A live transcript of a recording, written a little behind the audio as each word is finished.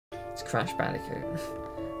It's Crash Bandicoot.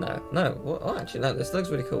 No, no. What? Oh, actually, no. This looks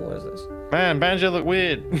really cool. What is this? Man, Banjo look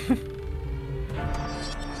weird.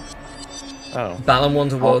 Oh. Balan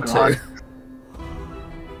Wonderworld God.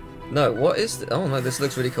 2. No, what is this? Oh no, this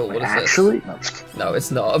looks really cool. What is Actually? No, this? No,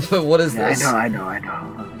 it's not. But what is this? I know.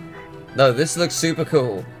 No, this looks super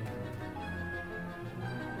cool.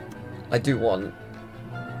 I do want.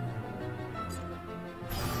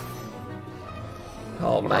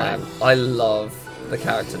 Oh man, I love the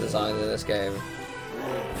character design in this game.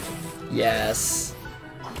 Yes.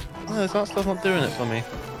 No, that stuff's not doing it for me.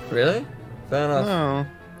 Really? Fair enough. No.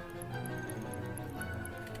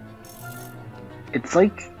 It's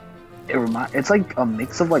like it's like a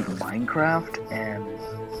mix of like Minecraft and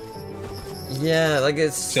Yeah, like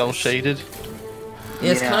it's Cell shaded.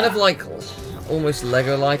 Yeah, it's kind of like almost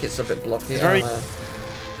Lego-like. It's a bit blocky. It's I very. don't know.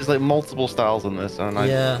 There's like multiple styles in this, and I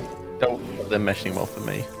don't think they're meshing well for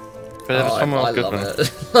me. But if someone else good love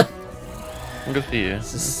one. it. Good for you.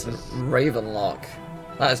 This is Ravenlok.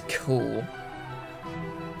 That is cool.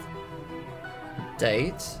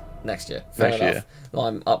 Date? Next year. Fair Next enough. year. Well,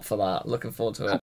 I'm up for that. Looking forward to it.